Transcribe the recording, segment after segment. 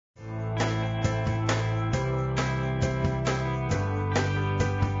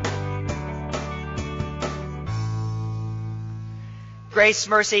Grace,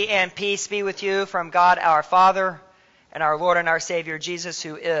 mercy, and peace be with you from God our Father and our Lord and our Savior Jesus,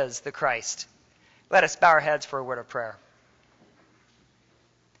 who is the Christ. Let us bow our heads for a word of prayer.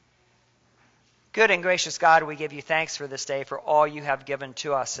 Good and gracious God, we give you thanks for this day, for all you have given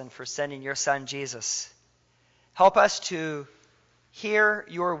to us, and for sending your Son, Jesus. Help us to hear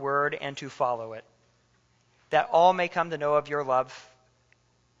your word and to follow it, that all may come to know of your love.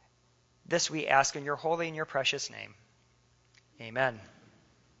 This we ask in your holy and your precious name. Amen.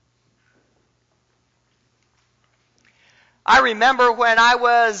 I remember when I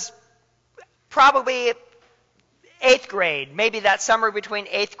was probably 8th grade, maybe that summer between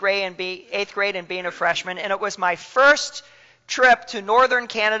 8th grade and being a freshman, and it was my first trip to northern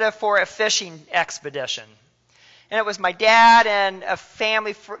Canada for a fishing expedition. And it was my dad and a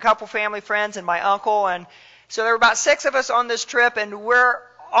couple family friends and my uncle, and so there were about 6 of us on this trip, and we're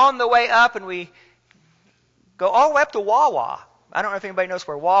on the way up, and we go all the way up to Wawa. I don't know if anybody knows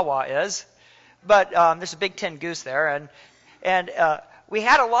where Wawa is, but there's a big tin goose there, and we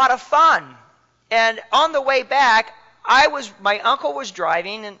had a lot of fun. And on the way back, my uncle was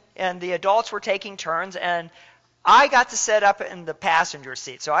driving, and the adults were taking turns, and I got to sit up in the passenger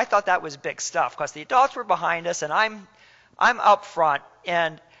seat. So I thought that was big stuff, because the adults were behind us, and I'm up front.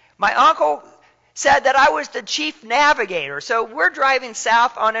 And my uncle said that I was the chief navigator. So we're driving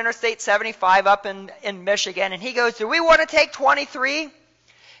south on Interstate 75 up in Michigan, and he goes, "Do we want to take 23?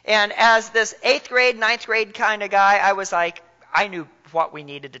 And as this 8th grade, 9th grade kind of guy, I was like, I knew what we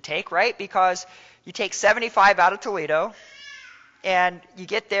needed to take, right? Because you take 75 out of Toledo, and you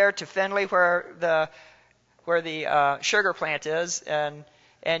get there to Findlay where the sugar plant is, and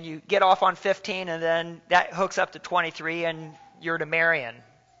you get off on 15, and then that hooks up to 23, and you're to Marion."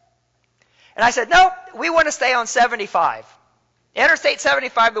 And I said, "No, we want to stay on 75. Interstate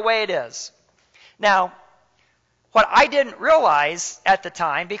 75 the way it is." Now, what I didn't realize at the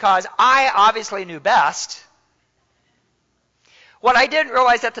time, because I obviously knew best, what I didn't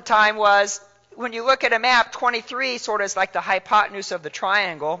realize at the time was when you look at a map, 23 sort of is like the hypotenuse of the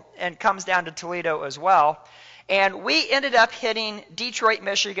triangle and comes down to Toledo as well. And we ended up hitting Detroit,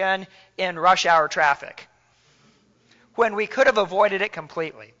 Michigan in rush hour traffic when we could have avoided it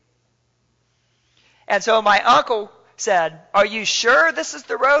completely. And so my uncle said, "Are you sure this is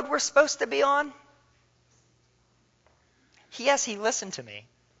the road we're supposed to be on?" Yes, he listened to me.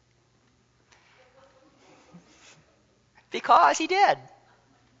 Because he did.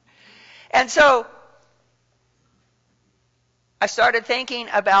 And so I started thinking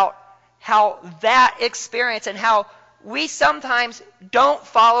about how that experience and how we sometimes don't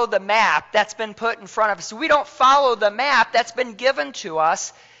follow the map that's been put in front of us. We don't follow the map that's been given to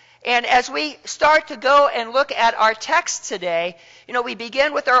us. And as we start to go and look at our text today, we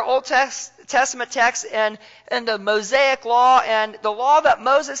begin with our Old Testament text and the Mosaic Law and the law that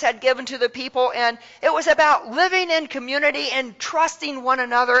Moses had given to the people. And it was about living in community and trusting one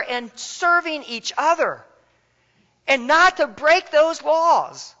another and serving each other and not to break those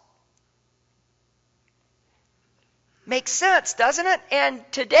laws. Makes sense, doesn't it?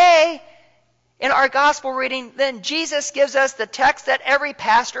 And today, in our gospel reading, then Jesus gives us the text that every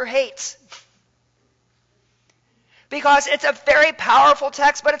pastor hates. Because it's a very powerful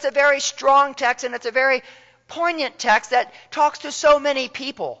text, but it's a very strong text, and it's a very poignant text that talks to so many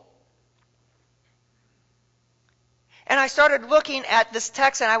people. And I started looking at this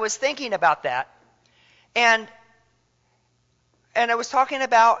text, and I was thinking about that. And I was talking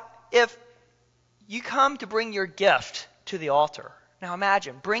about if you come to bring your gift to the altar. Now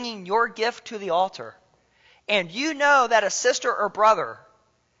imagine bringing your gift to the altar, and you know that a sister or brother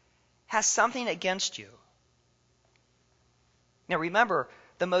has something against you. Now remember,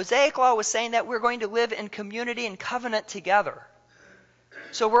 the Mosaic Law was saying that we're going to live in community and covenant together.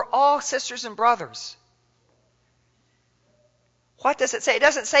 So we're all sisters and brothers. What does it say? It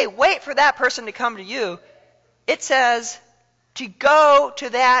doesn't say wait for that person to come to you. It says to go to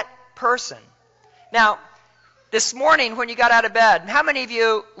that person. Now, this morning when you got out of bed, how many of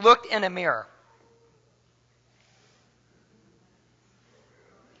you looked in a mirror?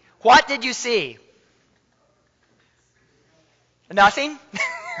 What did you see? Nothing?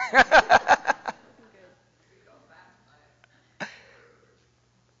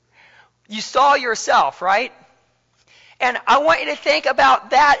 You saw yourself, right? And I want you to think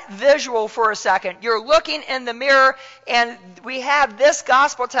about that visual for a second. You're looking in the mirror, and we have this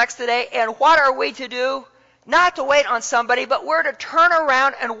gospel text today, and what are we to do? Not to wait on somebody, but we're to turn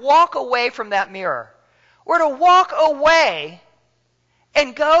around and walk away from that mirror. We're to walk away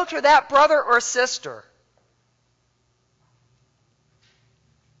and go to that brother or sister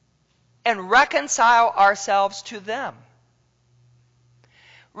and reconcile ourselves to them.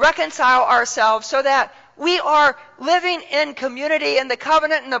 reconcile ourselves so that we are living in community in the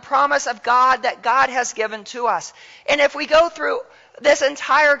covenant and the promise of God that God has given to us. And if we go through this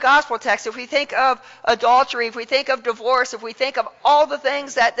entire gospel text, if we think of adultery, if we think of divorce, if we think of all the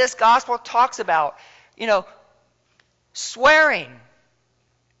things that this gospel talks about, swearing,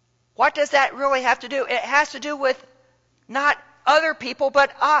 what does that really have to do? It has to do with not other people,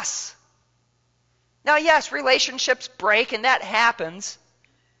 but us. Now, yes, relationships break, and that happens.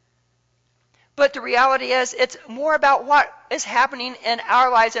 But the reality is, it's more about what is happening in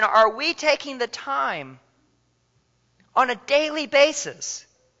our lives, and are we taking the time on a daily basis?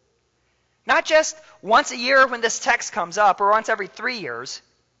 Not just once a year when this text comes up, or once every 3 years.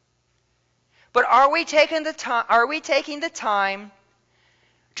 But are we taking the time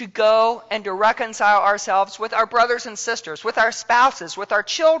to go and to reconcile ourselves with our brothers and sisters, with our spouses, with our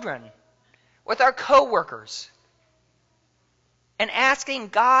children, with our co-workers, and asking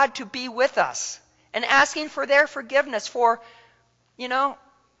God to be with us, and asking for their forgiveness for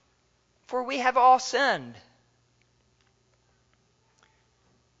we have all sinned.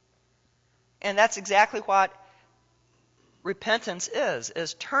 And that's exactly what repentance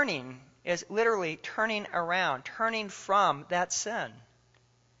is turning, is literally turning around, turning from that sin.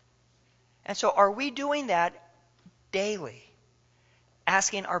 And so are we doing that daily?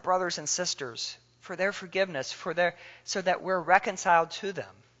 Asking our brothers and sisters for their forgiveness, so that we're reconciled to them.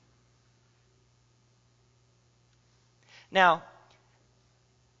 Now,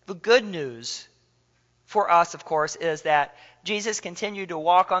 the good news for us, of course, is that Jesus continued to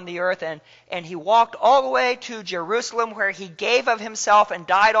walk on the earth, and he walked all the way to Jerusalem, where he gave of himself and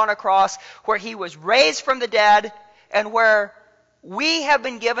died on a cross, where he was raised from the dead, and where we have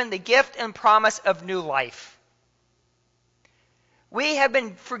been given the gift and promise of new life. We have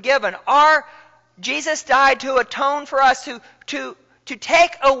been forgiven. Jesus died to atone for us, to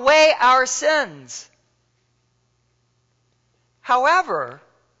take away our sins. However,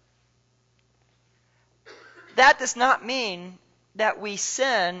 that does not mean that we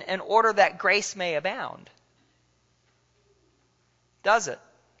sin in order that grace may abound. Does it?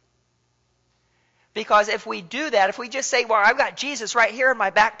 Because if we do that, if we just say, well, I've got Jesus right here in my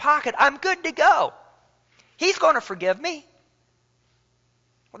back pocket, I'm good to go. He's going to forgive me.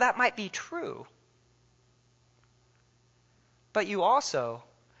 Well, that might be true. But you also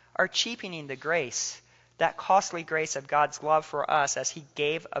are cheapening the grace, that costly grace of God's love for us as he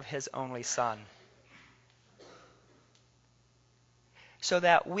gave of his only Son. So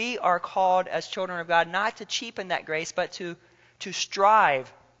that we are called as children of God not to cheapen that grace, but to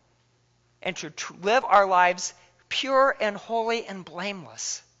strive and to live our lives pure and holy and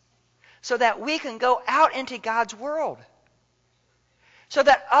blameless, so that we can go out into God's world, so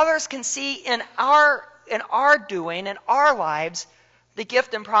that others can see in our doing, in our lives, the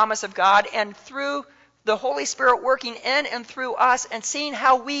gift and promise of God, and through the Holy Spirit working in and through us, and seeing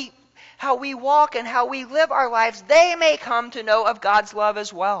how we walk and how we live our lives, they may come to know of God's love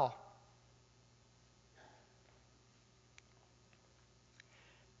as well.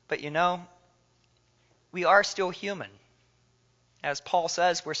 But we are still human. As Paul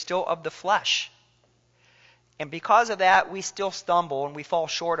says, we're still of the flesh. And because of that, we still stumble and we fall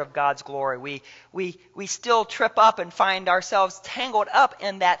short of God's glory. We still trip up and find ourselves tangled up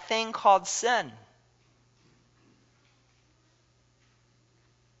in that thing called sin.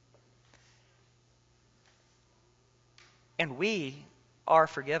 And we are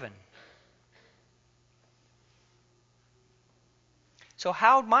forgiven. So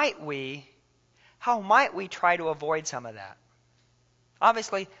how might we try to avoid some of that?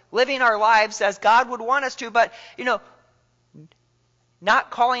 Obviously, living our lives as God would want us to, but,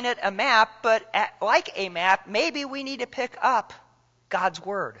 not calling it a map, but like a map, maybe we need to pick up God's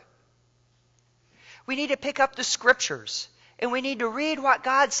Word. We need to pick up the Scriptures, and we need to read what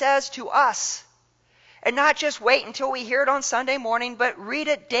God says to us. And not just wait until we hear it on Sunday morning, but read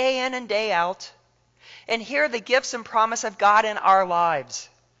it day in and day out, and hear the gifts and promise of God in our lives.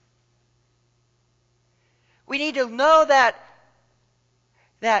 We need to know that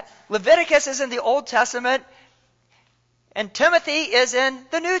Leviticus is in the Old Testament and Timothy is in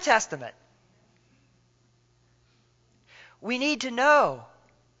the New Testament. We need to know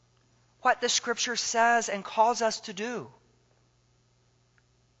what the Scripture says and calls us to do,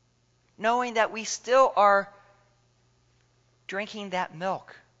 knowing that we still are drinking that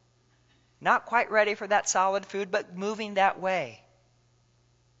milk, not quite ready for that solid food, but moving that way,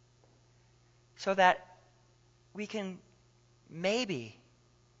 so that we can maybe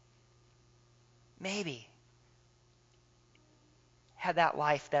have that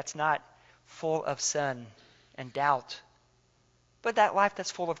life that's not full of sin and doubt but that life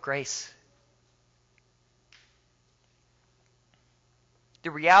that's full of grace.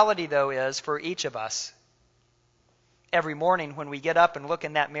 The reality, though, is for each of us, every morning when we get up and look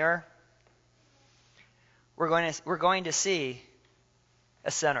in that mirror, we're going to see a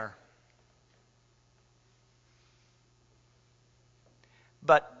sinner.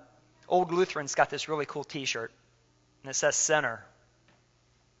 But Old Lutherans got this really cool T-shirt, and it says sinner.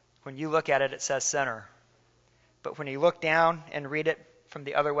 When you look at it, it says sinner. But when you look down and read it from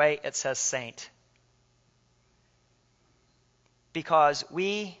the other way, it says saint. Because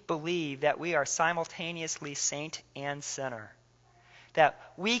we believe that we are simultaneously saint and sinner. That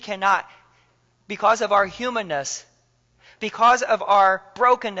we cannot, because of our humanness, because of our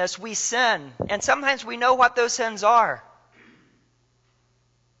brokenness, we sin. And sometimes we know what those sins are.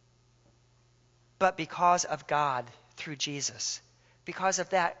 But because of God through Jesus, because of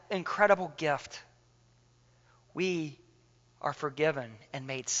that incredible gift, we are forgiven and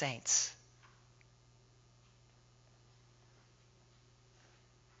made saints.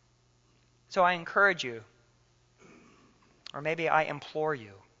 So I encourage you, or maybe I implore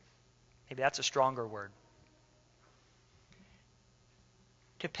you, maybe that's a stronger word,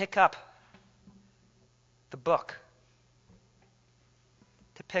 to pick up the book,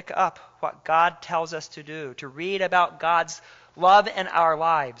 to pick up what God tells us to do, to read about God's love in our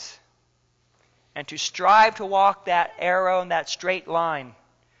lives, and to strive to walk that arrow and that straight line,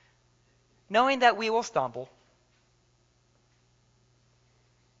 knowing that we will stumble.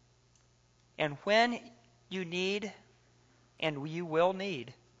 And when you need, and you will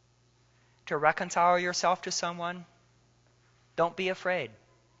need, to reconcile yourself to someone, don't be afraid.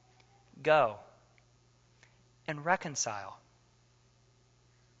 Go and reconcile.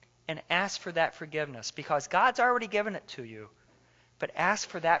 And ask for that forgiveness, because God's already given it to you. But ask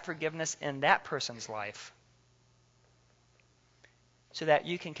for that forgiveness in that person's life, so that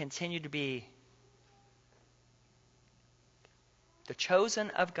you can continue to be the chosen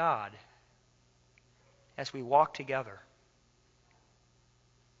of God as we walk together.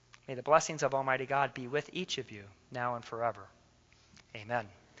 May the blessings of Almighty God be with each of you now and forever. Amen.